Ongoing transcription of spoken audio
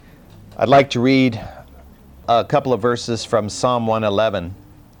I'd like to read a couple of verses from Psalm 111.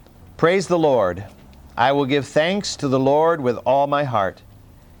 Praise the Lord. I will give thanks to the Lord with all my heart,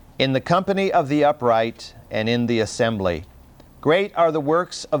 in the company of the upright and in the assembly. Great are the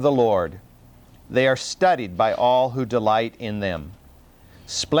works of the Lord. They are studied by all who delight in them.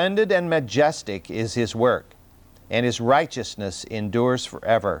 Splendid and majestic is his work, and his righteousness endures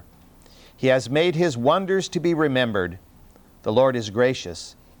forever. He has made his wonders to be remembered. The Lord is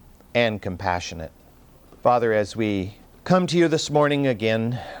gracious and compassionate. Father, as we come to you this morning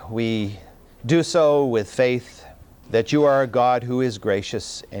again, we do so with faith that you are a God who is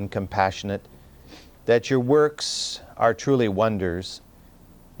gracious and compassionate, that your works are truly wonders.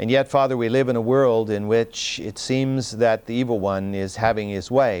 And yet, Father, we live in a world in which it seems that the evil one is having his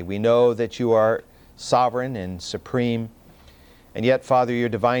way. We know that you are sovereign and supreme, and yet, Father, your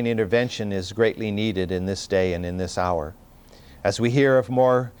divine intervention is greatly needed in this day and in this hour. As we hear of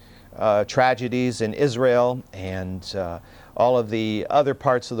more tragedies in Israel and all of the other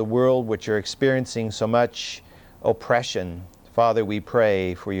parts of the world which are experiencing so much oppression, Father, we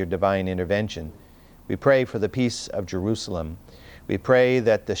pray for your divine intervention. We pray for the peace of Jerusalem. We pray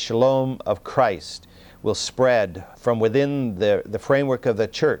that the shalom of Christ will spread from within the framework of the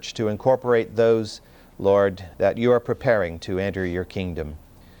church to incorporate those, Lord, that you are preparing to enter your kingdom.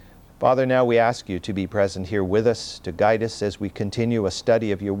 Father, now we ask you to be present here with us, to guide us as we continue a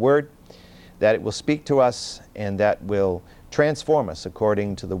study of your word, that it will speak to us and that will transform us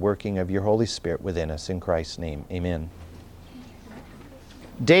according to the working of your Holy Spirit within us. In Christ's name, amen.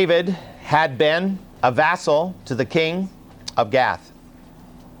 David had been a vassal to the king of Gath,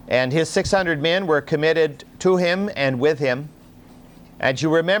 and his 600 men were committed to him and with him. And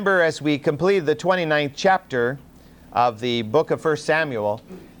you remember, as we completed the 29th chapter of the book of 1 Samuel,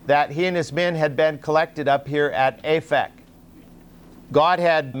 that he and his men had been collected up here at Aphek. God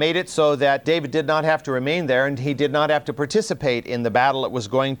had made it so that David did not have to remain there, and he did not have to participate in the battle that was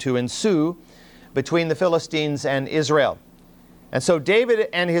going to ensue between the Philistines and Israel. And so David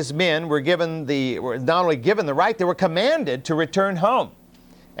and his men were not only given the right, they were commanded to return home.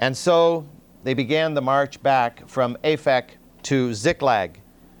 And so they began the march back from Aphek to Ziklag.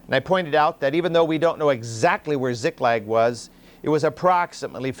 And I pointed out that even though we don't know exactly where Ziklag was, it was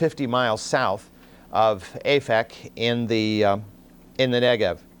approximately 50 miles south of Aphek in the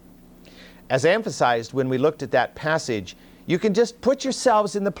Negev. As emphasized when we looked at that passage, you can just put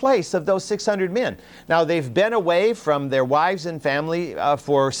yourselves in the place of those 600 men. Now, they've been away from their wives and family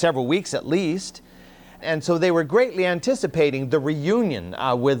for several weeks at least, and so they were greatly anticipating the reunion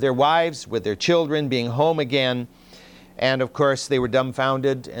with their wives, with their children, being home again. And of course, they were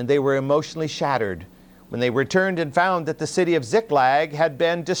dumbfounded and they were emotionally shattered when they returned and found that the city of Ziklag had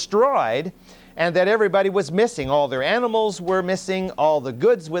been destroyed and that everybody was missing. All their animals were missing, all the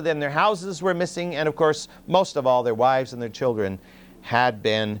goods within their houses were missing, and of course, most of all, their wives and their children had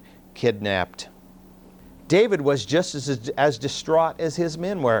been kidnapped. David was just as distraught as his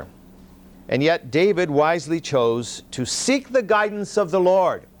men were. And yet David wisely chose to seek the guidance of the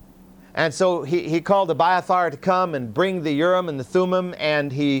Lord. And so he called Abiathar to come and bring the Urim and the Thummim,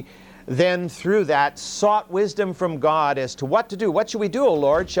 and he then through that sought wisdom from God as to what to do. What should we do, O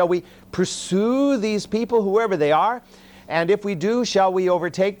Lord? Shall we pursue these people, whoever they are? And if we do, shall we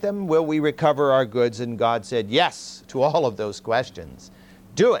overtake them? Will we recover our goods? And God said yes to all of those questions.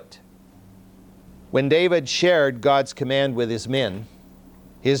 Do it. When David shared God's command with his men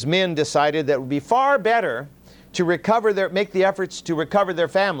decided that it would be far better to make the efforts to recover their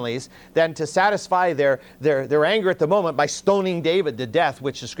families than to satisfy their anger at the moment by stoning David to death,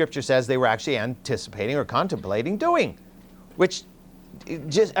 which the scripture says they were actually anticipating or contemplating doing. Which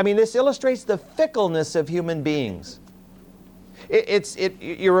this illustrates the fickleness of human beings.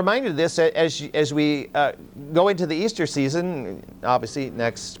 You're reminded of this as we go into the Easter season, obviously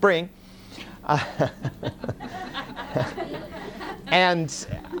next spring. And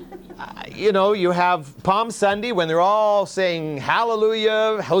you have Palm Sunday when they're all saying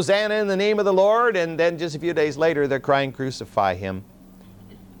hallelujah, Hosanna in the name of the Lord, and then just a few days later they're crying, crucify him.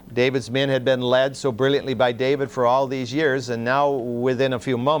 David's men had been led so brilliantly by David for all these years, and now within a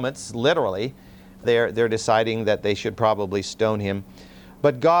few moments, literally, they're deciding that they should probably stone him.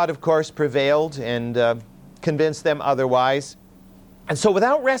 But God, of course, prevailed and convinced them otherwise. And so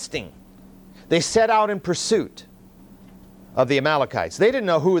without resting, they set out in pursuit of the Amalekites. They didn't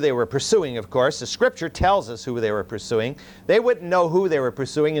know who they were pursuing, of course. The scripture tells us who they were pursuing. They wouldn't know who they were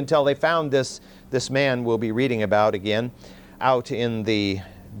pursuing until they found this man we'll be reading about again out in the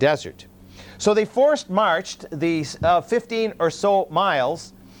desert. So they forced marched the 15 or so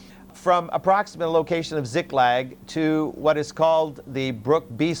miles from approximate location of Ziklag to what is called the Brook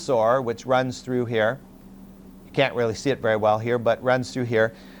Besor, which runs through here. You can't really see it very well here, but runs through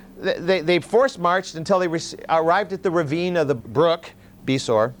here. They force marched until they arrived at the ravine of the brook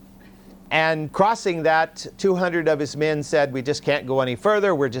Besor. And crossing that, 200 of his men said, we just can't go any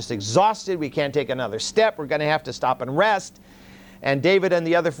further. We're just exhausted. We can't take another step. We're going to have to stop and rest. And David and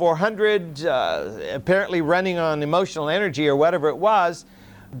the other 400, apparently running on emotional energy or whatever it was,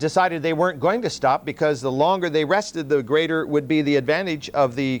 decided they weren't going to stop, because the longer they rested, the greater would be the advantage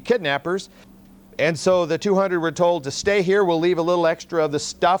of the kidnappers. And so the 200 were told to stay here. We'll leave a little extra of the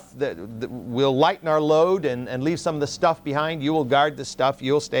stuff that we'll lighten our load and leave some of the stuff behind. You will guard the stuff.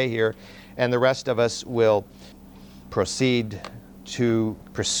 You'll stay here. And the rest of us will proceed to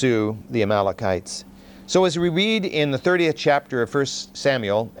pursue the Amalekites. So as we read in the 30th chapter of 1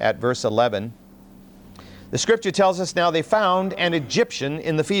 Samuel at verse 11, the scripture tells us, now they found an Egyptian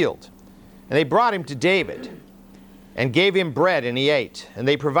in the field, and they brought him to David and gave him bread, and he ate, and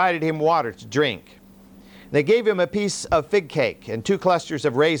they provided him water to drink. They gave him a piece of fig cake and 2 clusters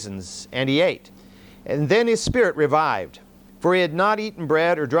of raisins, and he ate. And then his spirit revived, for he had not eaten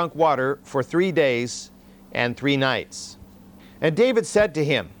bread or drunk water for 3 days and 3 nights. And David said to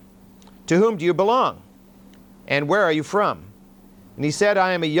him, to whom do you belong? And where are you from? And he said,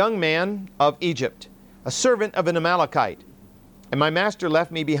 I am a young man of Egypt, a servant of an Amalekite, and my master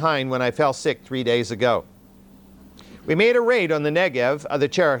left me behind when I fell sick 3 days ago. We made a raid on the Negev of the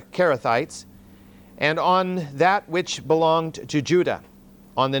Kerethites, and on that which belonged to Judah,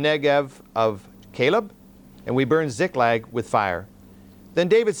 on the Negev of Caleb, and we burned Ziklag with fire. Then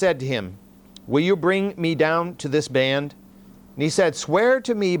David said to him, will you bring me down to this band? And he said, swear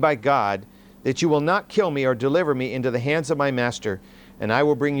to me by God that you will not kill me or deliver me into the hands of my master, and I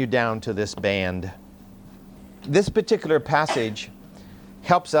will bring you down to this band. This particular passage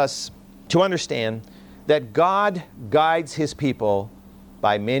helps us to understand that God guides his people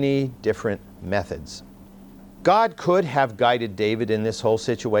by many different methods. God could have guided David in this whole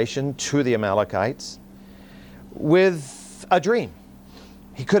situation to the Amalekites with a dream.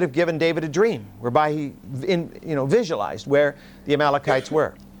 He could have given David a dream whereby he visualized where the Amalekites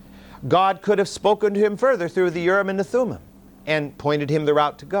were. God could have spoken to him further through the Urim and the Thummim and pointed him the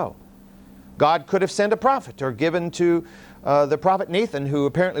route to go. God could have sent a prophet, or given to the prophet Nathan, who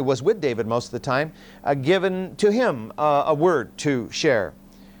apparently was with David most of the time, given to him a word to share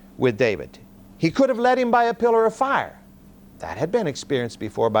with David. He could have led him by a pillar of fire. That had been experienced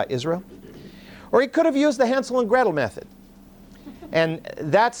before by Israel. Or he could have used the Hansel and Gretel method. And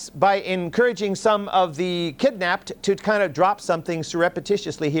that's by encouraging some of the kidnapped to kind of drop something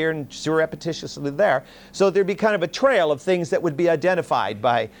surreptitiously here and surreptitiously there. So there'd be kind of a trail of things that would be identified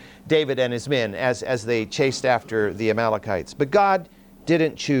by David and his men as they chased after the Amalekites. But God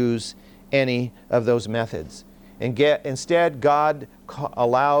didn't choose any of those methods. Instead, God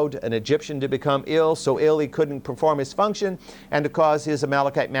allowed an Egyptian to become ill, so ill he couldn't perform his function, and to cause his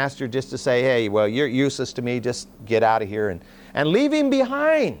Amalekite master just to say, hey, well, you're useless to me, just get out of here, and leave him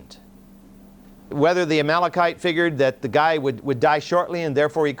behind. Whether the Amalekite figured that the guy would die shortly and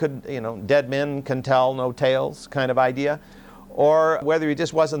therefore he could, dead men can tell no tales kind of idea, or whether he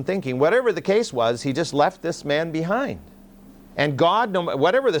just wasn't thinking. Whatever the case was, he just left this man behind. And God,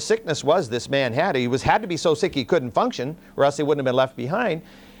 whatever the sickness was this man had, had to be so sick he couldn't function, or else he wouldn't have been left behind.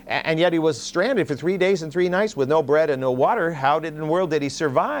 And yet he was stranded for 3 days and 3 nights with no bread and no water. How in the world did he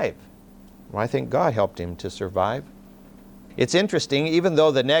survive? Well, I think God helped him to survive. It's interesting, even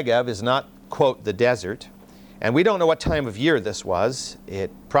though the Negev is not, quote, the desert, and we don't know what time of year this was. It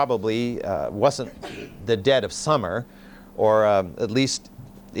probably wasn't the dead of summer, or at least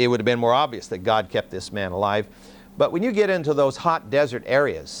it would have been more obvious that God kept this man alive. But when you get into those hot desert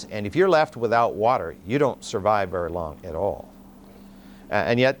areas, and if you're left without water, you don't survive very long at all.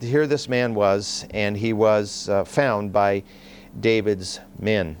 And yet here this man was, and he was found by David's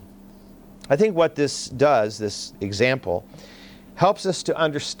men. I think what this does, this example, helps us to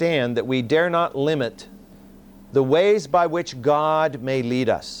understand that we dare not limit the ways by which God may lead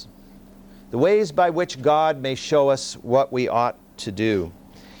us, the ways by which God may show us what we ought to do.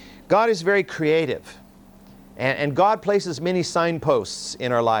 God is very creative. And God places many signposts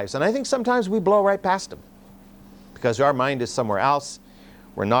in our lives. And I think sometimes we blow right past them because our mind is somewhere else.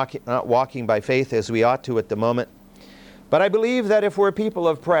 We're not walking by faith as we ought to at the moment. But I believe that if we're people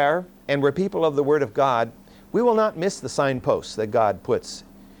of prayer and we're people of the Word of God, we will not miss the signposts that God puts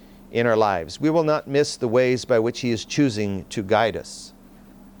in our lives. We will not miss the ways by which He is choosing to guide us.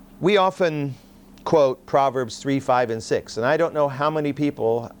 We often quote Proverbs 3, 5, and 6. And I don't know how many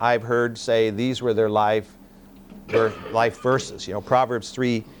people I've heard say these were their life verses. Proverbs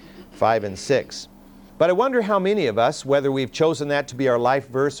 3, 5 and 6. But I wonder how many of us, whether we've chosen that to be our life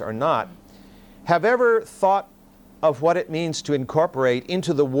verse or not, have ever thought of what it means to incorporate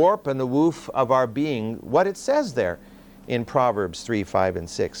into the warp and the woof of our being what it says there in Proverbs 3, 5, and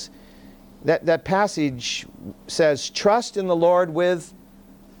 6. That passage says, trust in the Lord with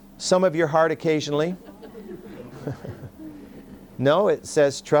some of your heart occasionally. No, it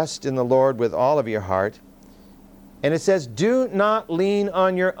says trust in the Lord with all of your heart. And it says, do not lean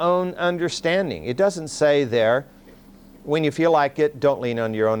on your own understanding. It doesn't say there, when you feel like it, don't lean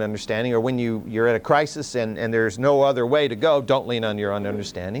on your own understanding. Or when you're at a crisis and there's no other way to go, don't lean on your own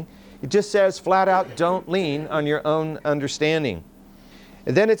understanding. It just says flat out, don't lean on your own understanding.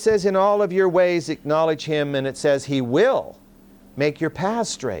 And then it says, in all of your ways acknowledge Him. And it says, He will make your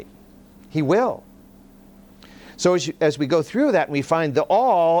paths straight. He will. So as we go through that and we find the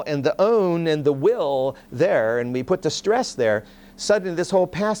all and the own and the will there, and we put the stress there, suddenly this whole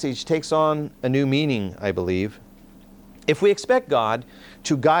passage takes on a new meaning, I believe. If we expect God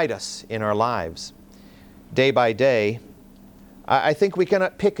to guide us in our lives day by day, I think we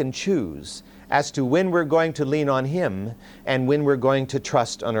cannot pick and choose as to when we're going to lean on Him and when we're going to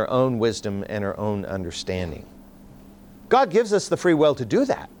trust on our own wisdom and our own understanding. God gives us the free will to do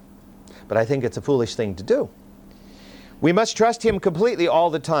that, but I think it's a foolish thing to do. We must trust Him completely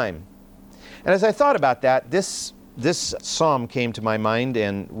all the time. And as I thought about that, this psalm came to my mind,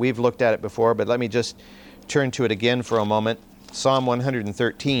 and we've looked at it before, but let me just turn to it again for a moment. Psalm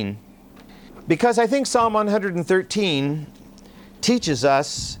 113. Because I think Psalm 113 teaches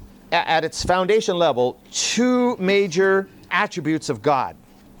us, at its foundation level, two major attributes of God.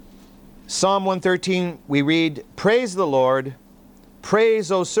 Psalm 113, we read, praise the Lord,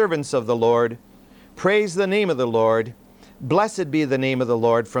 praise, O servants of the Lord, praise the name of the Lord. Blessed be the name of the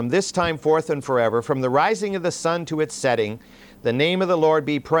Lord from this time forth and forever, from the rising of the sun to its setting. The name of the Lord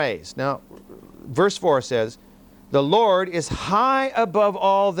be praised. Now, verse 4 says, the Lord is high above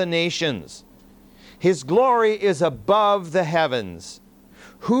all the nations. His glory is above the heavens.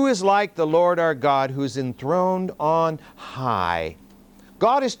 Who is like the Lord our God, who is enthroned on high?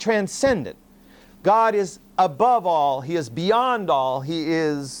 God is transcendent. God is above all. He is beyond all. He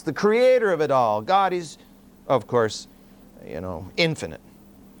is the creator of it all. God is, of course, infinite.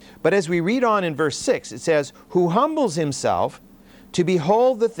 But as we read on in verse 6, it says, who humbles himself to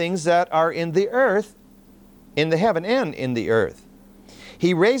behold the things that are in the earth, in the heaven and in the earth.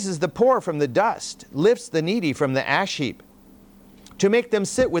 He raises the poor from the dust, lifts the needy from the ash heap, to make them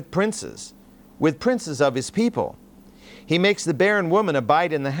sit with princes of his people. He makes the barren woman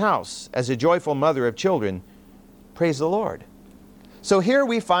abide in the house as a joyful mother of children. Praise the Lord. So here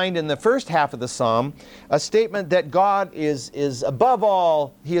we find in the first half of the psalm a statement that God is above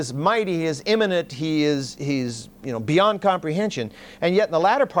all. He is mighty, He is immanent, He's beyond comprehension. And yet in the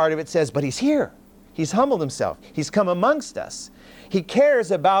latter part of it says, but He's here. He's humbled Himself. He's come amongst us. He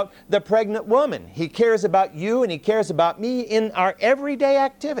cares about the pregnant woman. He cares about you and He cares about me in our everyday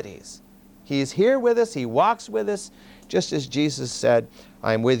activities. He is here with us. He walks with us, just as Jesus said,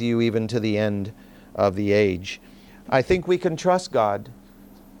 I am with you even to the end of the age. I think we can trust God.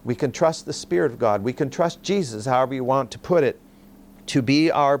 We can trust the Spirit of God. We can trust Jesus, however you want to put it, to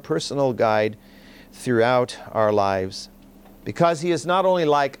be our personal guide throughout our lives. Because He is not only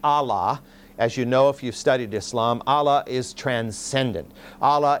like Allah. As you know, if you've studied Islam, Allah is transcendent.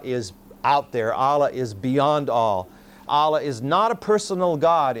 Allah is out there. Allah is beyond all. Allah is not a personal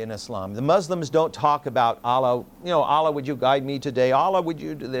God in Islam. The Muslims don't talk about Allah, Allah, would you guide me today? Allah, would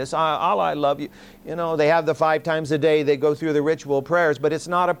you do this? Allah, I love you. They have the 5 times a day, they go through the ritual prayers, but it's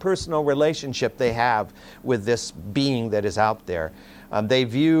not a personal relationship they have with this being that is out there. They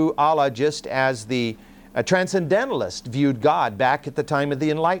view Allah just as a transcendentalist viewed God back at the time of the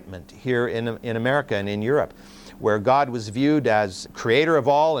Enlightenment here in America and in Europe, where God was viewed as creator of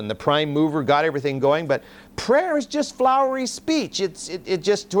all and the prime mover, got everything going. But prayer is just flowery speech. It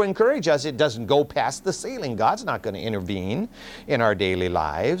just to encourage us. It doesn't go past the ceiling. God's not going to intervene in our daily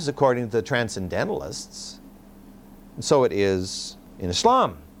lives, according to the transcendentalists. And so it is in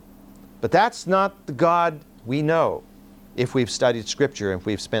Islam. But that's not the God we know if we've studied Scripture, if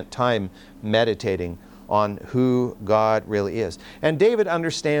we've spent time meditating on who God really is. And David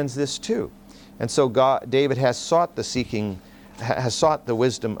understands this too. And so David has sought the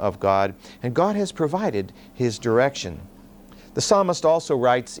wisdom of God, and God has provided his direction. The psalmist also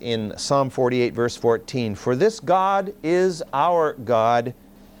writes in Psalm 48, verse 14, for this God is our God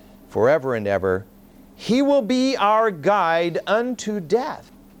forever and ever. He will be our guide unto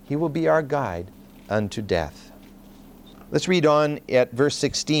death. He will be our guide unto death. Let's read on at verse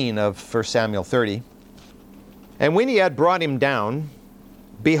 16 of 1 Samuel 30. And when he had brought him down,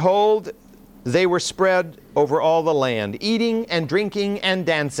 Behold, they were spread over all the land, eating and drinking and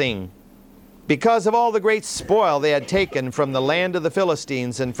dancing, because of all the great spoil they had taken from the land of the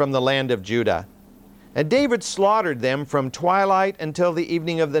Philistines and from the land of Judah. And David slaughtered them from twilight until the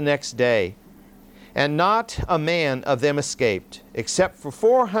evening of the next day. And not a man of them escaped, except for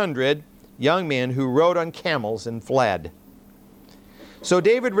 400 young men who rode on camels and fled. So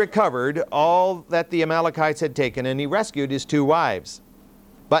David recovered all that the Amalekites had taken, and he rescued his 2 wives.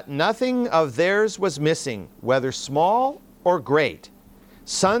 But nothing of theirs was missing, whether small or great,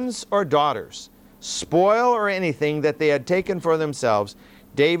 sons or daughters, spoil or anything that they had taken for themselves.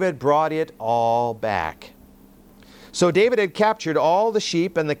 David brought it all back. So David had captured all the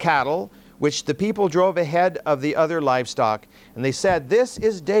sheep and the cattle, which the people drove ahead of the other livestock. And they said, "This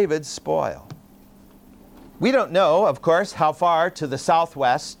is David's spoil." We don't know, of course, how far to the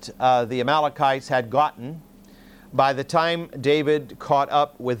southwest the Amalekites had gotten by the time David caught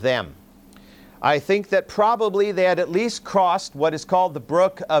up with them. I think that probably they had at least crossed what is called the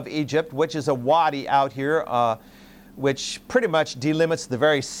Brook of Egypt, which is a wadi out here, which pretty much delimits the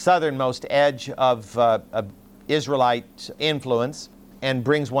very southernmost edge of Israelite influence, and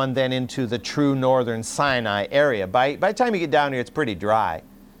brings one then into the true northern Sinai area. By the time you get down here, it's pretty dry.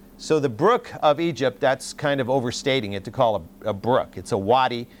 So the Brook of Egypt, that's kind of overstating it to call a brook. It's a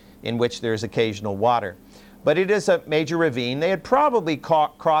wadi in which there's occasional water. But it is a major ravine. They had probably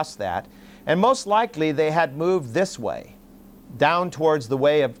crossed that, and most likely they had moved this way, down towards the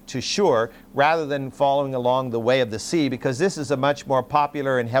way to Shur, rather than following along the way of the sea, because this is a much more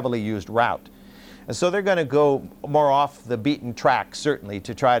popular and heavily used route. And so they're going to go more off the beaten track, certainly,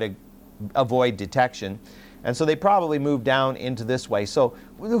 to try to avoid detection. And so they probably moved down into this way. So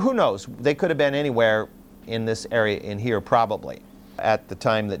who knows? They could have been anywhere in this area in here, probably, at the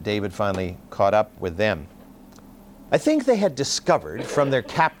time that David finally caught up with them. I think they had discovered from their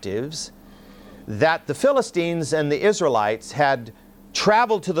captives that the Philistines and the Israelites had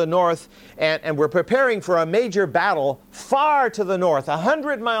traveled to the north and were preparing for a major battle far to the north,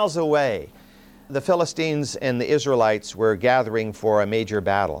 100 miles away. The Philistines and the Israelites were gathering for a major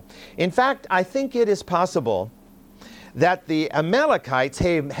battle. In fact, I think it is possible that the Amalekites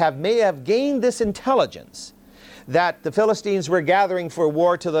may have gained this intelligence that the Philistines were gathering for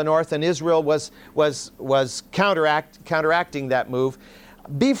war to the north, and Israel was counteracting that move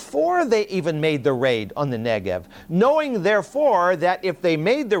before they even made the raid on the Negev, knowing therefore that if they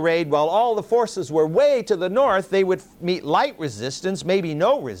made the raid while all the forces were way to the north, they would meet light resistance, maybe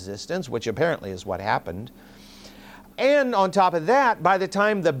no resistance, which apparently is what happened. And on top of that, by the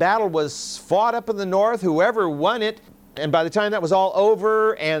time the battle was fought up in the north, whoever won it, and by the time that was all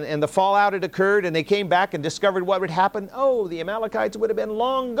over and the fallout had occurred and they came back and discovered what would happen, the Amalekites would have been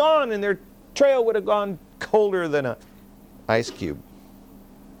long gone and their trail would have gone colder than an ice cube.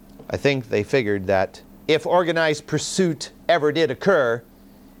 I think they figured that if organized pursuit ever did occur,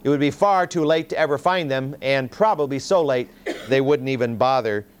 it would be far too late to ever find them, and probably so late they wouldn't even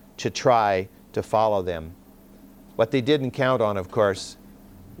bother to try to follow them. What they didn't count on, of course,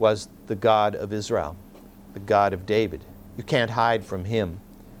 was the God of Israel, the God of David. You can't hide from him.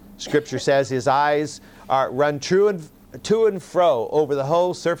 Scripture says his eyes run to and fro over the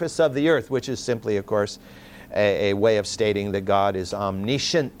whole surface of the earth, which is simply, of course, a way of stating that God is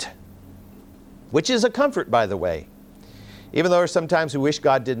omniscient, which is a comfort, by the way. Even though sometimes we wish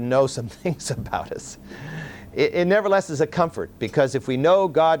God didn't know some things about us, it nevertheless is a comfort, because if we know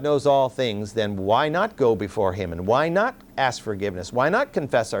God knows all things, then why not go before him, and why not ask forgiveness? Why not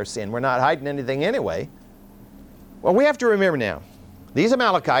confess our sin? We're not hiding anything anyway. Well, we have to remember now, these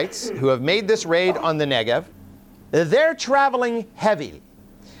Amalekites who have made this raid on the Negev, they're traveling heavy.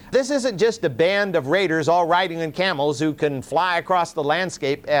 This isn't just a band of raiders all riding on camels who can fly across the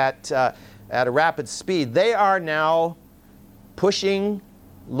landscape at a rapid speed. They are now pushing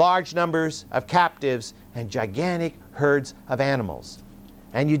large numbers of captives and gigantic herds of animals.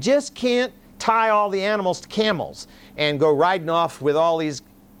 And you just can't tie all the animals to camels and go riding off with all these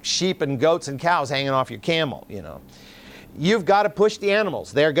sheep and goats and cows hanging off your camel, You've got to push the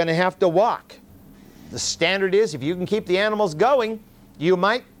animals. They're going to have to walk. The standard is if you can keep the animals going, you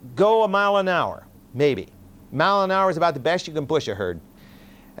might go a mile an hour, maybe. A mile an hour is about the best you can push a herd.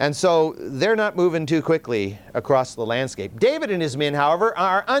 And so they're not moving too quickly across the landscape. David and his men, however,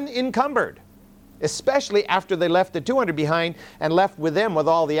 are unencumbered, especially after they left the 200 behind and left with them with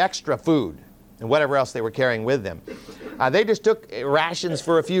all the extra food and whatever else they were carrying with them. They just took rations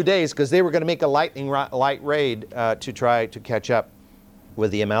for a few days because they were going to make a light raid to try to catch up with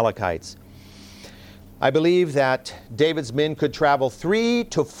the Amalekites. I believe that David's men could travel 3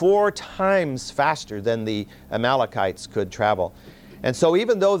 to 4 times faster than the Amalekites could travel. And so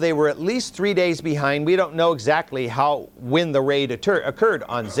even though they were at least 3 days behind, we don't know exactly when the raid occurred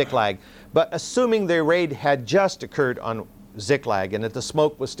on Ziklag. But assuming the raid had just occurred on Ziklag and that the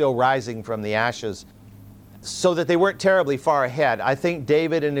smoke was still rising from the ashes, so that they weren't terribly far ahead, I think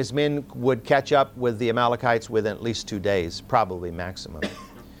David and his men would catch up with the Amalekites within at least 2 days, probably maximum,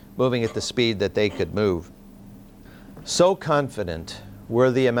 moving at the speed that they could move. So confident were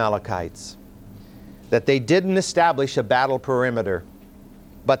the Amalekites that they didn't establish a battle perimeter,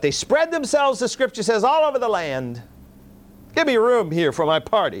 but they spread themselves, the scripture says, all over the land. Give me room here for my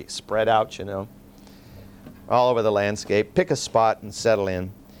party. Spread out, you know, all over the landscape. Pick a spot and settle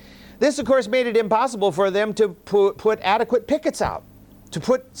in. This, of course, made it impossible for them to put adequate pickets out, to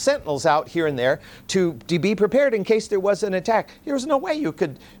put sentinels out here and there, to be prepared in case there was an attack. There was no way you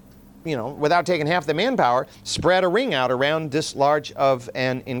could, you know, without taking half the manpower, spread a ring out around this large of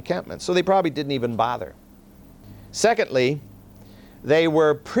an encampment. So they probably didn't even bother. Secondly, they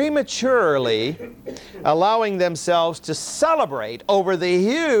were prematurely allowing themselves to celebrate over the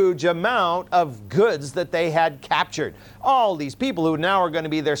huge amount of goods that they had captured. All these people who now are going to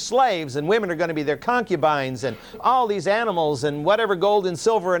be their slaves, and women are going to be their concubines, and all these animals and whatever gold and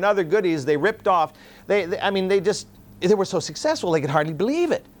silver and other goodies they ripped off. They were so successful they could hardly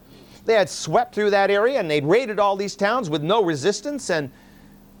believe it. They had swept through that area and they'd raided all these towns with no resistance, and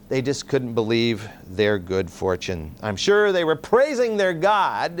they just couldn't believe their good fortune. I'm sure they were praising their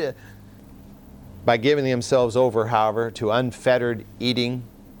God by giving themselves over, however, to unfettered eating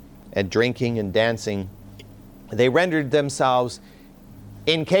and drinking and dancing. They rendered themselves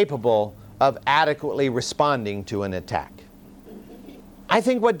incapable of adequately responding to an attack. I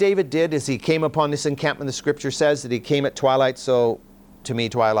think what David did is he came upon this encampment. The scripture says that he came at twilight, so to me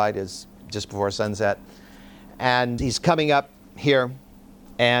twilight is just before sunset. And he's coming up here,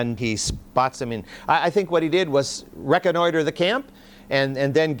 and he spots them in. I think what he did was reconnoiter the camp and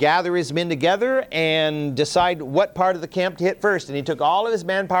then gather his men together and decide what part of the camp to hit first. And he took all of his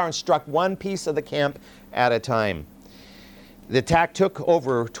manpower and struck one piece of the camp at a time. The attack took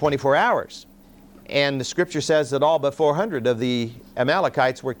over 24 hours. And the scripture says that all but 400 of the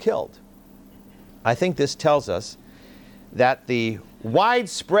Amalekites were killed. I think this tells us that the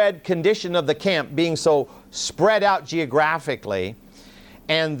widespread condition of the camp being so spread out geographically,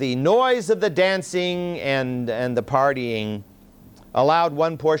 and the noise of the dancing and the partying allowed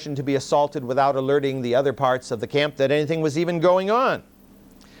one portion to be assaulted without alerting the other parts of the camp that anything was even going on.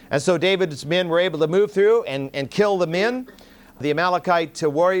 And so David's men were able to move through and kill the men, the Amalekite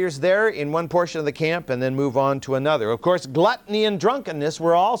warriors there in one portion of the camp, and then move on to another. Of course, gluttony and drunkenness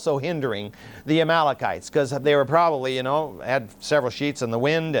were also hindering the Amalekites, because they were probably, you know, had several sheets in the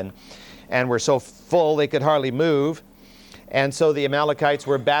wind and were so full they could hardly move. And so the Amalekites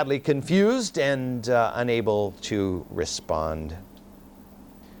were badly confused and unable to respond.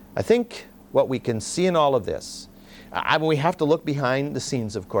 I think what we can see in all of this, we have to look behind the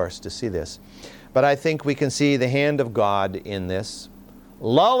scenes, of course, to see this. But I think we can see the hand of God in this,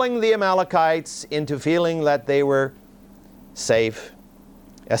 lulling the Amalekites into feeling that they were safe,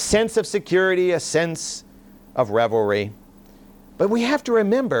 a sense of security, a sense of revelry. But we have to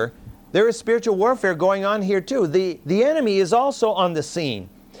remember there is spiritual warfare going on here too. The enemy is also on the scene.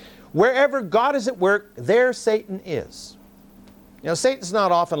 Wherever God is at work, there Satan is. You know, Satan's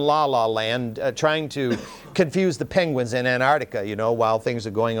not off in la-la land trying to confuse the penguins in Antarctica, you know, while things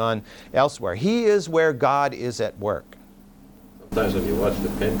are going on elsewhere. He is where God is at work. Sometimes when you watch the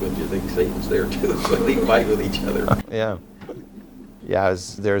penguins, you think Satan's there too, so they fight with each other. Yeah. Yeah,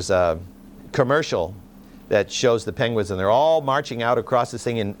 there's a commercial that shows the penguins, and they're all marching out across this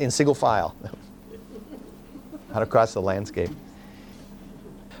thing in single file, out across the landscape.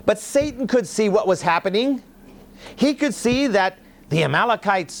 But Satan could see what was happening. He could see that the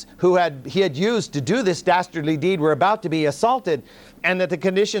Amalekites who he had used to do this dastardly deed were about to be assaulted, and that the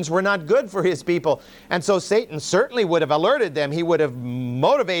conditions were not good for his people. And so Satan certainly would have alerted them. He would have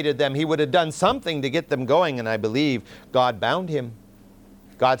motivated them. He would have done something to get them going, and I believe God bound him.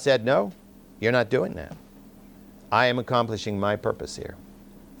 God said, no, you're not doing that. I am accomplishing my purpose here.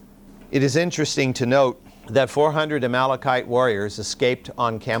 It is interesting to note that 400 Amalekite warriors escaped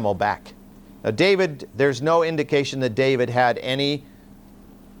on camelback. Now there's no indication that David had any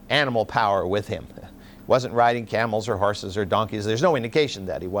animal power with him. He wasn't riding camels or horses or donkeys. There's no indication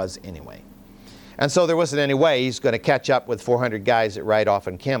that he was anyway. And so there wasn't any way he's going to catch up with 400 guys that ride off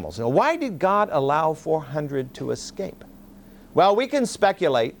on camels. Now, why did God allow 400 to escape? Well, we can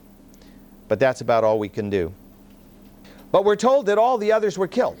speculate, but that's about all we can do. But we're told that all the others were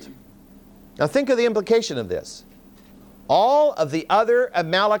killed. Now think of the implication of this. All of the other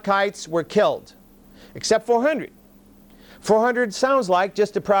Amalekites were killed, except 400. 400 sounds like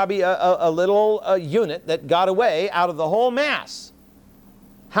just probably a little unit that got away out of the whole mass.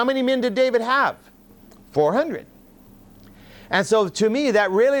 How many men did David have? 400. And so to me, that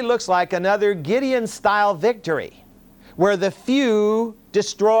really looks like another Gideon-style victory, where the few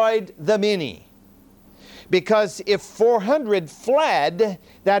destroyed the many. Because if 400 fled,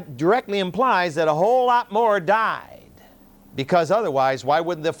 that directly implies that a whole lot more died. Because otherwise, why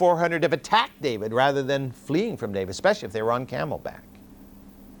wouldn't the 400 have attacked David rather than fleeing from David, especially if they were on camelback?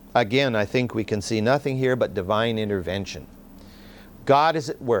 Again, I think we can see nothing here but divine intervention. God is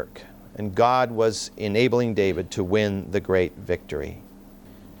at work, and God was enabling David to win the great victory.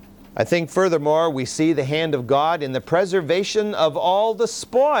 I think furthermore, we see the hand of God in the preservation of all the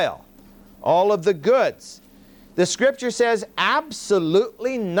spoil, all of the goods. The Scripture says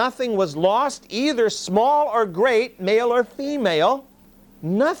absolutely nothing was lost, either small or great, male or female.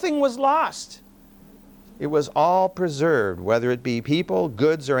 Nothing was lost. It was all preserved, whether it be people,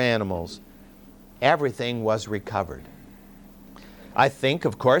 goods, or animals. Everything was recovered. I think,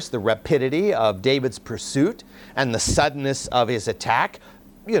 of course, the rapidity of David's pursuit and the suddenness of his attack,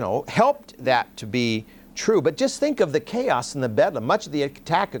 helped that to be true. But just think of the chaos and the bedlam. Much of the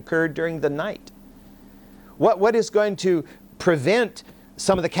attack occurred during the night. What is going to prevent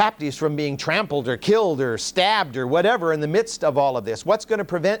some of the captives from being trampled or killed or stabbed or whatever in the midst of all of this? What's going to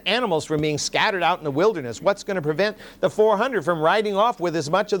prevent animals from being scattered out in the wilderness? What's going to prevent the 400 from riding off with as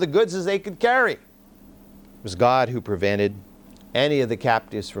much of the goods as they could carry? It was God who prevented any of the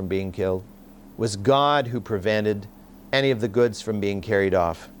captives from being killed. It was God who prevented any of the goods from being carried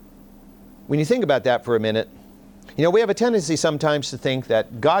off. When you think about that for a minute, we have a tendency sometimes to think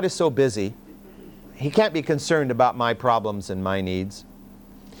that God is so busy, He can't be concerned about my problems and my needs.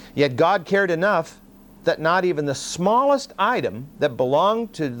 Yet God cared enough that not even the smallest item that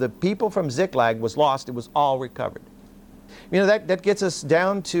belonged to the people from Ziklag was lost. It was all recovered. That gets us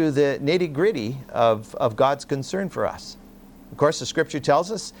down to the nitty-gritty of God's concern for us. Of course, the Scripture tells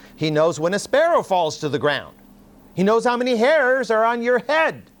us He knows when a sparrow falls to the ground. He knows how many hairs are on your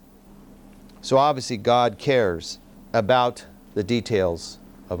head. So obviously God cares about the details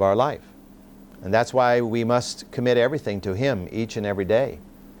of our life. And that's why we must commit everything to Him each and every day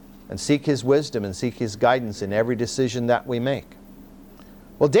and seek His wisdom and seek His guidance in every decision that we make.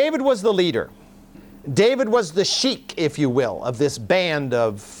 Well, David was the leader. David was the sheik, if you will, of this band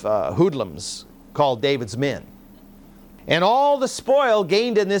of hoodlums called David's men. And all the spoil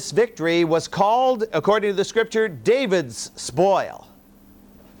gained in this victory was called, according to the Scripture, David's spoil.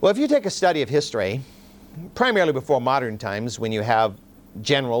 Well, if you take a study of history, primarily before modern times, when you have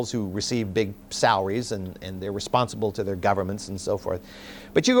generals who receive big salaries and they're responsible to their governments and so forth.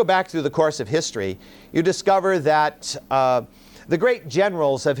 But you go back through the course of history, you discover that the great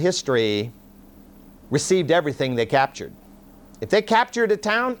generals of history received everything they captured. If they captured a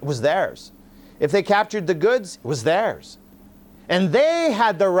town, it was theirs. If they captured the goods, it was theirs. And they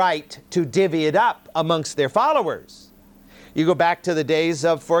had the right to divvy it up amongst their followers. You go back to the days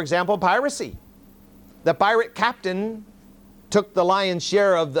of, for example, piracy. The pirate captain took the lion's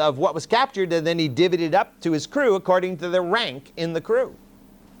share of what was captured, and then he divvied it up to his crew according to their rank in the crew.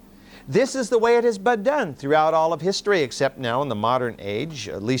 This is the way it has been done throughout all of history, except now in the modern age,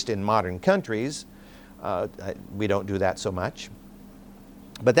 at least in modern countries, we don't do that so much.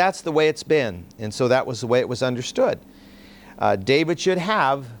 But that's the way it's been, and so that was the way it was understood. David should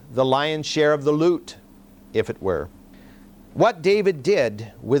have the lion's share of the loot, if it were. What David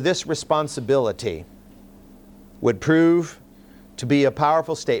did with this responsibility would prove to be a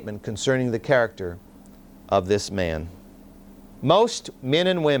powerful statement concerning the character of this man. Most men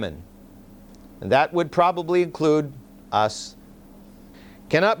and women, and that would probably include us,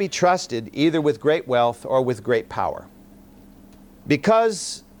 cannot be trusted either with great wealth or with great power.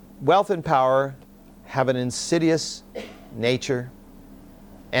 Because wealth and power have an insidious nature,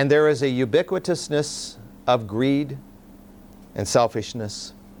 and there is a ubiquitousness of greed and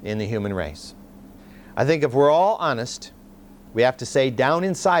selfishness in the human race. I think if we're all honest, we have to say down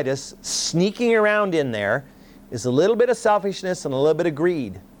inside us, sneaking around in there, is a little bit of selfishness and a little bit of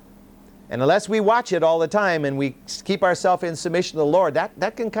greed. And unless we watch it all the time and we keep ourselves in submission to the Lord,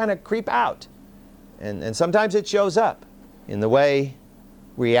 that can kind of creep out. And sometimes it shows up in the way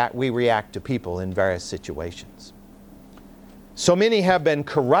we react to people in various situations. So many have been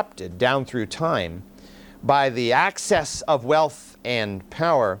corrupted down through time by the access of wealth and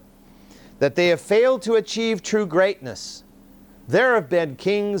power that they have failed to achieve true greatness. There have been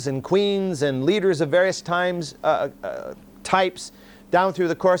kings and queens and leaders of various types down through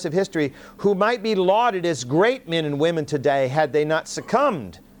the course of history who might be lauded as great men and women today had they not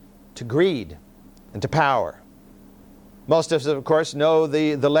succumbed to greed and to power. Most of us, of course, know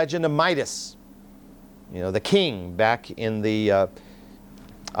the legend of Midas. You know, the king back in the,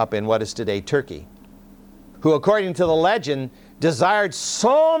 up in what is today Turkey, who, according to the legend, desired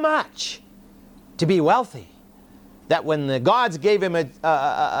so much to be wealthy that when the gods gave him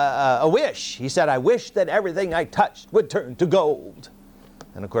a wish, he said, "I wish that everything I touched would turn to gold."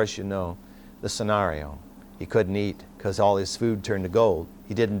 And of course, you know the scenario. He couldn't eat because all his food turned to gold.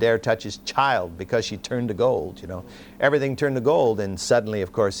 He didn't dare touch his child because she turned to gold, you know. Everything turned to gold, and suddenly,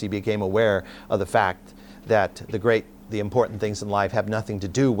 of course, he became aware of the fact that the important things in life have nothing to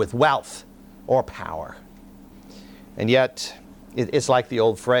do with wealth or power. And yet, it's like the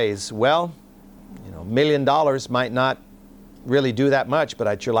old phrase, well, you know, $1 million might not really do that much, but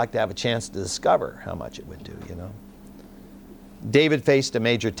I'd sure like to have a chance to discover how much it would do, you know. David faced a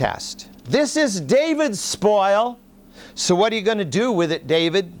major test. This is David's spoil. So what are you going to do with it,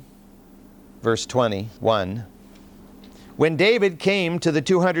 David? Verse 21. When David came to the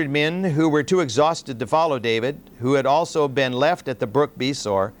 200 men who were too exhausted to follow David, who had also been left at the brook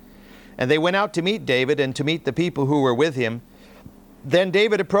Besor, and they went out to meet David and to meet the people who were with him, then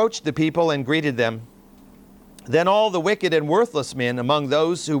David approached the people and greeted them. Then all the wicked and worthless men among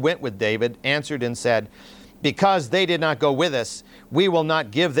those who went with David answered and said, "Because they did not go with us, we will not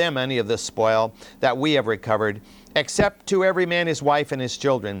give them any of the spoil that we have recovered, except to every man his wife and his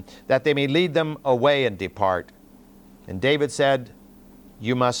children, that they may lead them away and depart." And David said,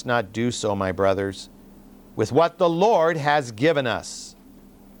 "You must not do so, my brothers, with what the Lord has given us,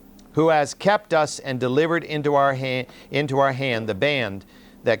 who has kept us and delivered into our hand the band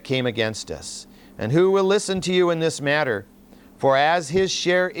that came against us. And who will listen to you in this matter? For as his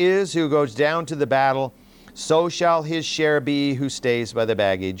share is who goes down to the battle, so shall his share be who stays by the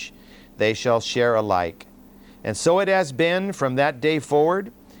baggage. They shall share alike. And so it has been from that day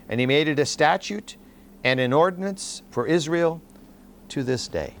forward, and he made it a statute and an ordinance for Israel to this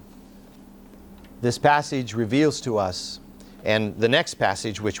day." This passage reveals to us, and the next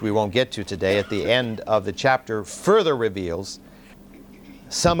passage, which we won't get to today, at the end of the chapter, further reveals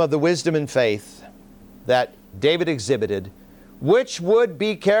some of the wisdom and faith that David exhibited, which would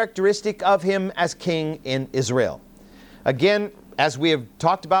be characteristic of him as king in Israel. Again, as we have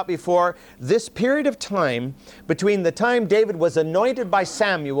talked about before, this period of time between the time David was anointed by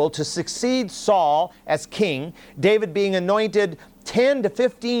Samuel to succeed Saul as king, David being anointed 10 to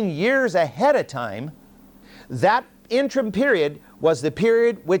 15 years ahead of time, that interim period was the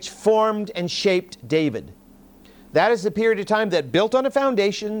period which formed and shaped David. That is the period of time that built on a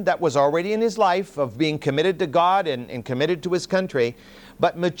foundation that was already in his life of being committed to God and committed to his country,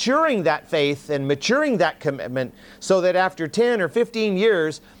 but maturing that faith and maturing that commitment so that after 10 or 15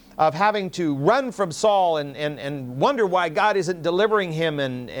 years of having to run from Saul and wonder why God isn't delivering him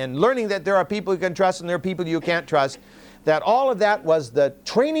and learning that there are people you can trust and there are people you can't trust, that all of that was the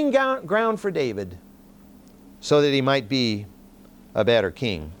training ground for David so that he might be a better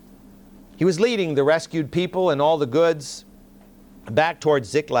king. He was leading the rescued people and all the goods back towards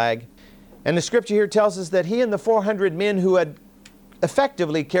Ziklag. And the scripture here tells us that he and the 400 men who had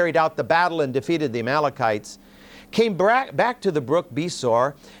effectively carried out the battle and defeated the Amalekites came back to the brook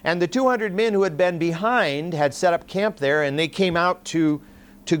Besor, and the 200 men who had been behind had set up camp there, and they came out to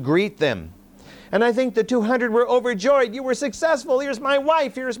greet them. And I think the 200 were overjoyed. "You were successful. Here's my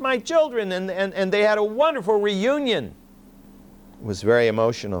wife. Here's my children." And they had a wonderful reunion. It was very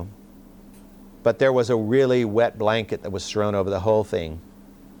emotional. But there was a really wet blanket that was thrown over the whole thing.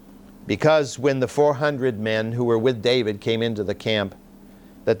 Because when the 400 men who were with David came into the camp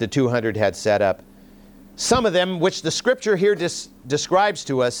that the 200 had set up, some of them, which the scripture here describes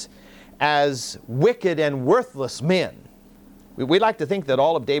to us as wicked and worthless men. We like to think that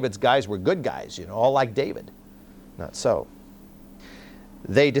all of David's guys were good guys, you know, all like David. Not so.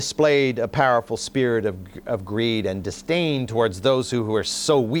 They displayed a powerful spirit of greed and disdain towards those who were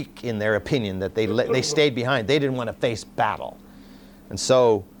so weak in their opinion that they stayed behind. They didn't want to face battle. And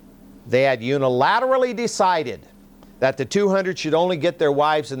so they had unilaterally decided that the 200 should only get their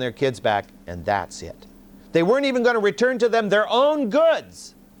wives and their kids back, and that's it. They weren't even going to return to them their own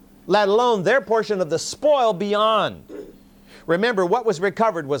goods, let alone their portion of the spoil beyond. Remember, what was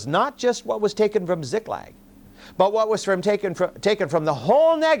recovered was not just what was taken from Ziklag, but what was taken from the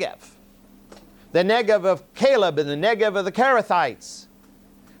whole Negev, the Negev of Caleb and the Negev of the Kerethites.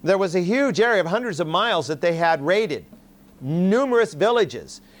 There was a huge area of hundreds of miles that they had raided, numerous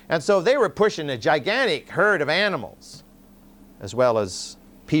villages. And so they were pushing a gigantic herd of animals, as well as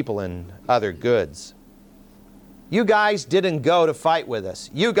people and other goods. "You guys didn't go to fight with us.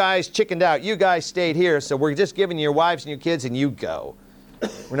 You guys chickened out. You guys stayed here, so we're just giving you your wives and your kids and you go."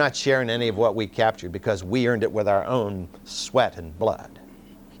 We're not sharing any of what we captured because we earned it with our own sweat and blood.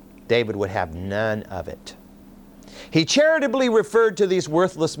 David would have none of it. He charitably referred to these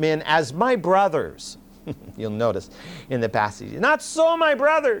worthless men as my brothers. You'll notice in the passage. Not so, my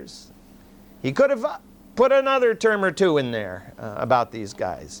brothers. He could have put another term or two in there about these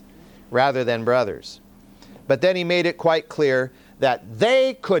guys rather than brothers. But then he made it quite clear that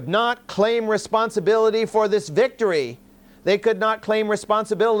they could not claim responsibility for this victory. They could not claim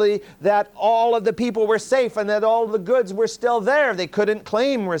responsibility that all of the people were safe and that all the goods were still there. They couldn't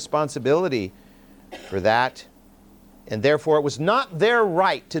claim responsibility for that. And therefore it was not their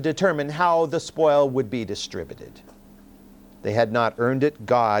right to determine how the spoil would be distributed. They had not earned it.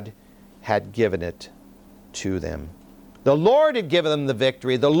 God had given it to them. The Lord had given them the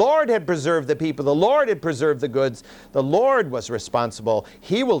victory. The Lord had preserved the people. The Lord had preserved the goods. The Lord was responsible.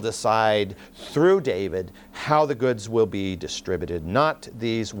 He will decide through David how the goods will be distributed, not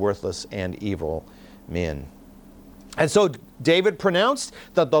these worthless and evil men. And so David pronounced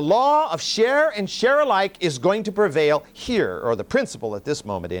that the law of share and share alike is going to prevail here, or the principle at this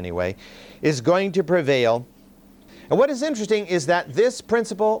moment anyway, is going to prevail. And what is interesting is that this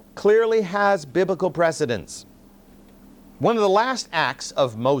principle clearly has biblical precedence. One of the last acts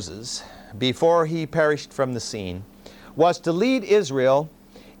of Moses, before he perished from the scene, was to lead Israel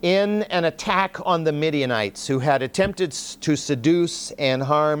in an attack on the Midianites who had attempted to seduce and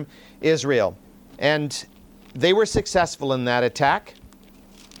harm Israel. And they were successful in that attack,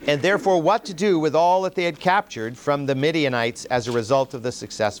 and therefore what to do with all that they had captured from the Midianites as a result of the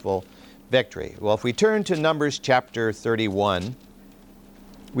successful victory. Well, if we turn to Numbers chapter 31,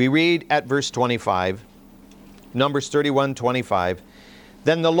 we read at verse 25, Numbers 31:25,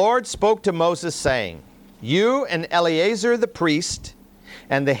 Then the Lord spoke to Moses, saying, You and Eleazar the priest,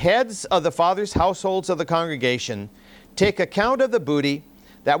 and the heads of the fathers' households of the congregation, take account of the booty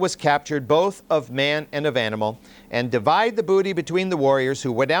that was captured, both of man and of animal, and divide the booty between the warriors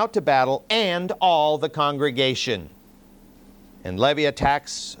who went out to battle and all the congregation. And levy a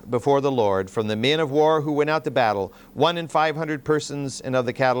tax before the Lord from the men of war who went out to battle, 1 in 500 persons, and of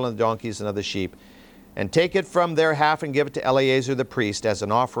the cattle and the donkeys and of the sheep. And take it from their half and give it to Eleazar the priest as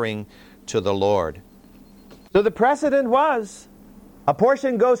an offering to the Lord. So the precedent was, a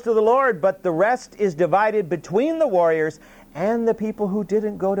portion goes to the Lord, but the rest is divided between the warriors and the people who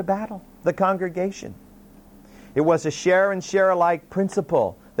didn't go to battle, the congregation. It was a share and share alike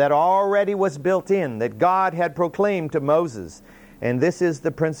principle that already was built in, that God had proclaimed to Moses. And this is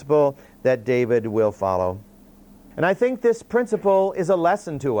the principle that David will follow. And I think this principle is a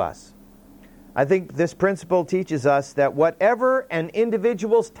lesson to us. I think this principle teaches us that whatever an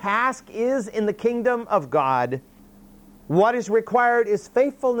individual's task is in the kingdom of God, what is required is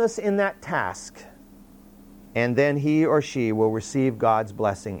faithfulness in that task. And then he or she will receive God's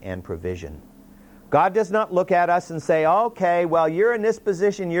blessing and provision. God does not look at us and say, okay, well, you're in this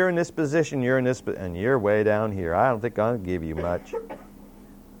position, you're in this position, you're in this, and you're way down here. I don't think I'll give you much.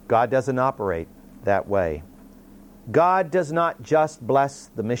 God doesn't operate that way. God does not just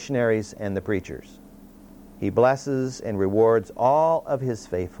bless the missionaries and the preachers. He blesses and rewards all of His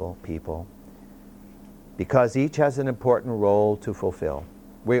faithful people because each has an important role to fulfill.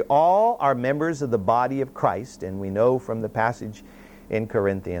 We all are members of the body of Christ, and we know from the passage in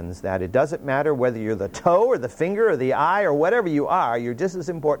Corinthians that it doesn't matter whether you're the toe or the finger or the eye or whatever you are, you're just as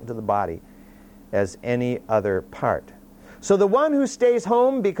important to the body as any other part. So the one who stays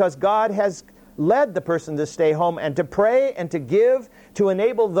home because God has led the person to stay home and to pray and to give to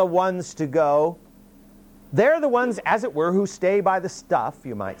enable the ones to go, they're the ones, as it were, who stay by the stuff,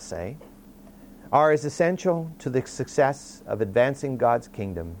 you might say, are as essential to the success of advancing God's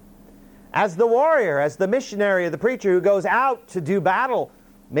kingdom as the warrior, as the missionary or the preacher who goes out to do battle,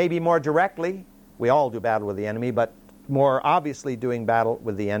 maybe more directly. We all do battle with the enemy, but more obviously doing battle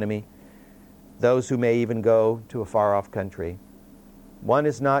with the enemy. Those who may even go to a far-off country. One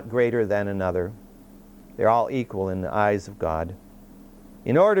is not greater than another. They're all equal in the eyes of God.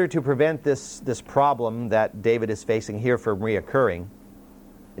 In order to prevent this problem that David is facing here from reoccurring,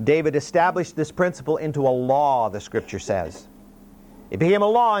 David established this principle into a law, the Scripture says. It became a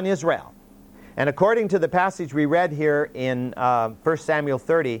law in Israel. And according to the passage we read here in 1 Samuel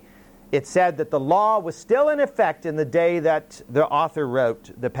 30, it said that the law was still in effect in the day that the author wrote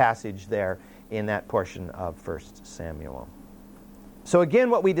the passage there in that portion of 1 Samuel. So again,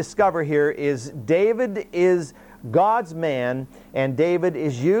 what we discover here is David is God's man, and David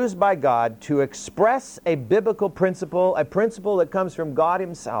is used by God to express a biblical principle, a principle that comes from God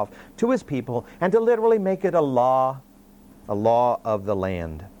Himself to His people, and to literally make it a law of the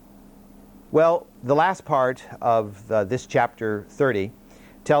land. Well, the last part of this chapter 30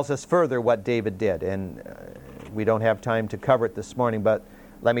 tells us further what David did. And we don't have time to cover it this morning, but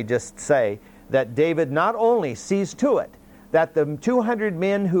let me just say that David not only sees to it that the 200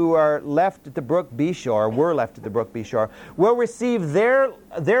 men who are left at the brook Beshor, were left at the brook Beshor, will receive their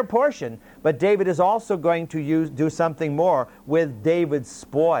portion, but David is also going to do something more with David's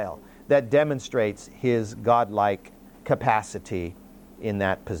spoil that demonstrates his godlike capacity in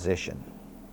that position.